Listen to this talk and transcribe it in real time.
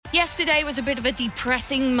Yesterday was a bit of a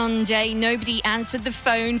depressing Monday. Nobody answered the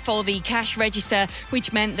phone for the cash register,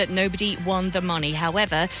 which meant that nobody won the money.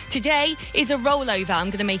 However, today is a rollover. I'm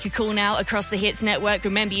going to make a call now across the Hits Network.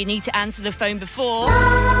 Remember, you need to answer the phone before.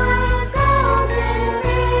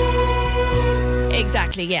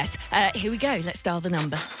 Exactly, yes. Here we go. Let's dial the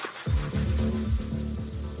number.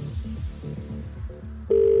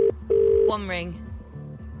 1 ring.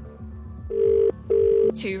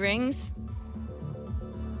 2 rings.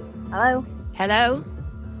 Hello. Hello?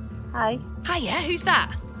 Hi. Hiya, who's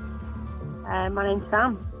that? My name's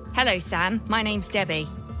Sam. Hello, Sam. My name's Debbie.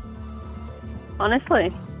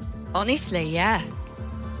 Honestly? Honestly, yeah.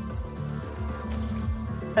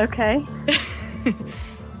 Okay.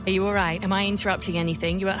 Are you all right? Am I interrupting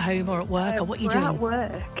anything? You at home or at work or what are you doing? We're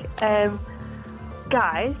at work.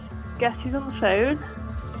 Guys, guess who's on the phone?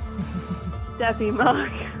 Debbie,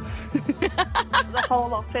 Mark. The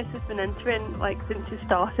whole office has been entering, since it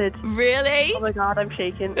started. Really? Oh my God, I'm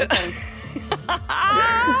shaking. Okay.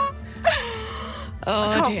 Oh,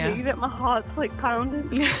 I can't dear. believe it. My heart's,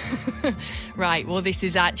 pounding. Right, well, this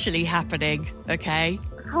is actually happening, okay?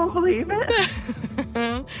 I can't believe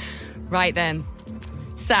it. Right then.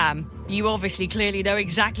 Sam, you obviously clearly know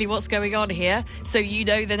exactly what's going on here, so you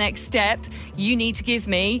know the next step. You need to give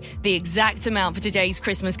me the exact amount for today's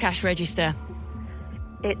Christmas cash register.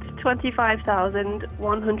 It's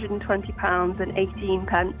 £25,120 and 18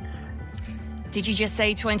 pence. Did you just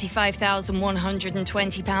say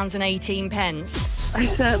 £25,120 and 18 pence? I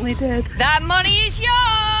certainly did. That money is yours!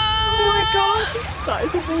 Oh my God, that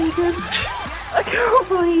is amazing. I can't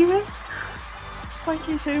believe it. Thank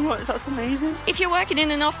you so much, that's amazing. If you're working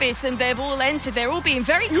in an office and they've all entered, they're all being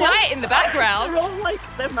very quiet in the background. They're all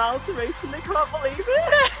their mouths are open, they can't believe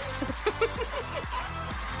it.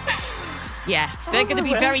 Yeah, they're going to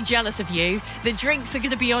be very jealous of you. The drinks are going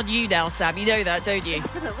to be on you now, Sam. You know that, don't you?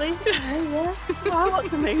 Definitely. Yeah. Wow,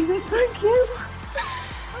 that's amazing. Thank you.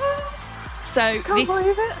 So Can't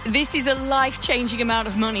believe it. this is a life-changing amount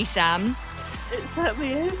of money, Sam. It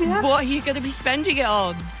certainly is, yeah. What are you going to be spending it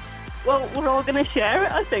on? Well, we're all going to share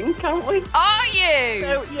it, I think, aren't we? Are you?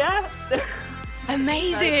 So, yeah.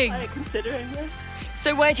 Amazing. I'm considering it.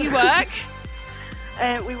 So where do you work?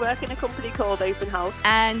 We work in a company called Open House.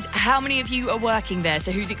 And how many of you are working there?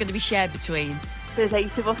 So who's it going to be shared between? There's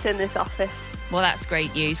 8 of us in this office. Well, that's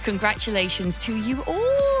great news. Congratulations to you all.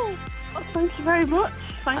 Oh, thank you very much.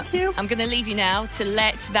 Thank you. I'm going to leave you now to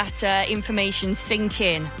let that information sink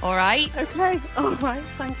in, all right? Okay. All right.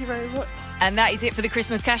 Thank you very much. And that is it for the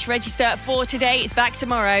Christmas cash register for today. It's back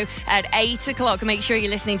tomorrow at 8 o'clock. Make sure you're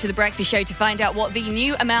listening to The Breakfast Show to find out what the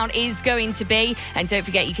new amount is going to be. And don't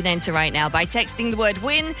forget, you can enter right now by texting the word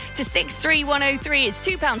WIN to 63103. It's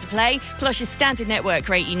 £2 to play, plus your standard network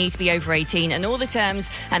rate. You need to be over 18. And all the terms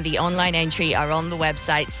and the online entry are on the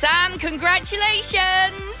website. Sam,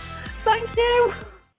 congratulations! Thank you.